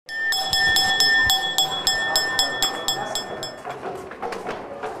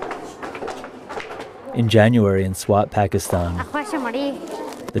In January in Swat, Pakistan,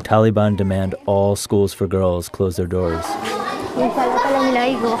 the Taliban demand all schools for girls close their doors.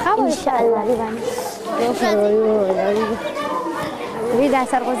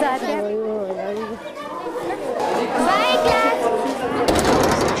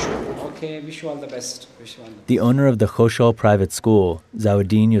 Okay, wish you all the best. The owner of the Khoshal private school,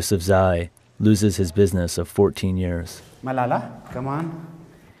 Zawuddin Yousafzai, loses his business of 14 years. Malala, come on.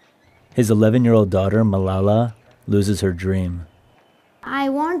 His 11-year-old daughter, Malala, loses her dream. I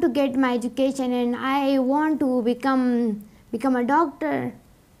want to get my education and I want to become a doctor.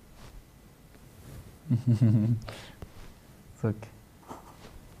 Look.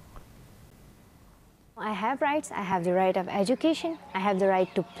 I have rights. I have the right of education. I have the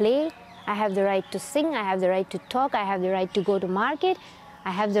right to play. I have the right to sing. I have the right to talk. I have the right to go to market.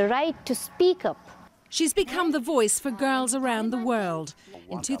 I have the right to speak up. She's become the voice for girls around the world.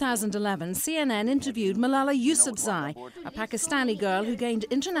 In 2011, CNN interviewed Malala Yousafzai, a Pakistani girl who gained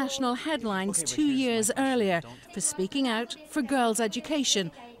international headlines 2 years earlier for speaking out for girls' education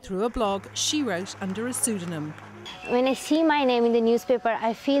through a blog she wrote under a pseudonym. When I see my name in the newspaper,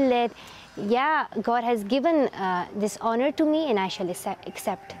 I feel that, yeah, God has given this honor to me and I shall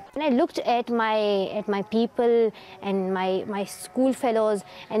accept. When I looked at my people and my school fellows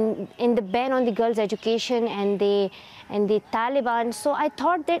and in the ban on the girls' education and the Taliban, so I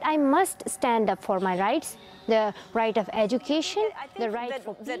thought that I must stand up for my rights, the right of education, the right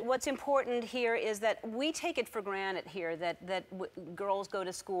for peace. That what's important here is that we take it for granted here that girls go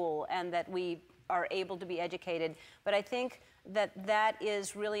to school and that we are able to be educated, but I think that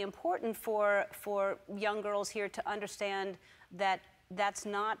is really important for young girls here to understand that that's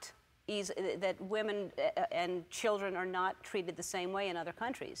not easy, that women and children are not treated the same way in other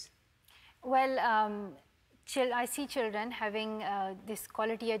countries. Well, I see children having this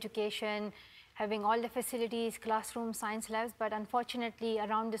quality education, having all the facilities, classrooms, science labs, but unfortunately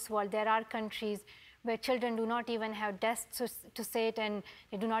around this world there are countries where children do not even have desks to sit and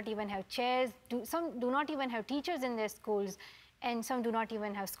they do not even have chairs. Some do not even have teachers in their schools and some do not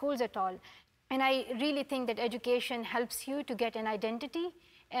even have schools at all. And I really think that education helps you to get an identity.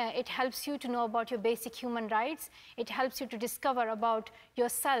 It helps you to know about your basic human rights. It helps you to discover about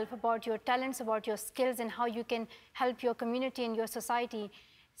yourself, about your talents, about your skills, and how you can help your community and your society.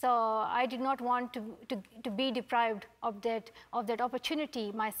 So I did not want to be deprived of that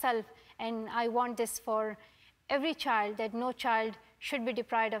opportunity myself, and I want this for every child, that no child should be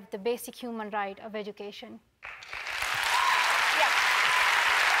deprived of the basic human right of education.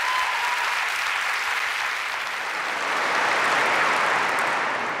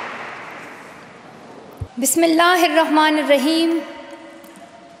 Bismillahir-Rahmanir-Rahim.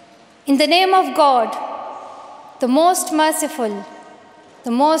 In the name of God, the most merciful, the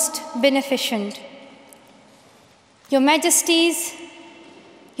most beneficent. Your Majesties,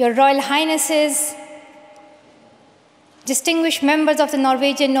 Your Royal Highnesses, distinguished members of the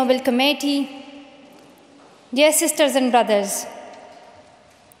Norwegian Nobel Committee, dear sisters and brothers,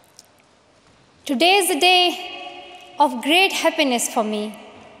 today is a day of great happiness for me.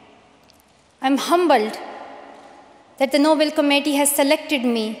 I'm humbled that the Nobel Committee has selected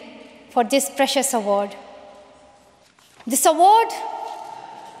me for this precious award. This award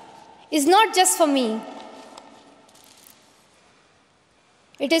is not just for me.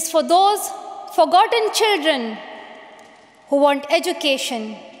 It is for those forgotten children who want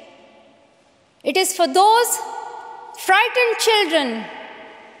education. It is for those frightened children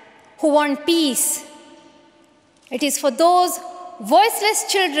who want peace. It is for those voiceless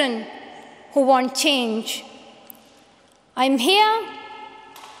children who want change. I'm here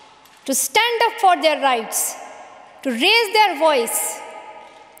to stand up for their rights, to raise their voice.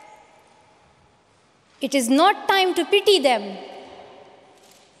 It is not time to pity them.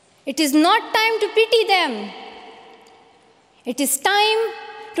 It is not time to pity them. It is time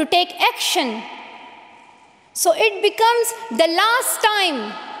to take action. So it becomes the last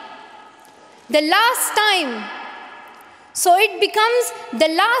time. The last time. So it becomes the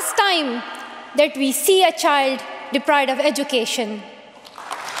last time that we see a child deprived of education.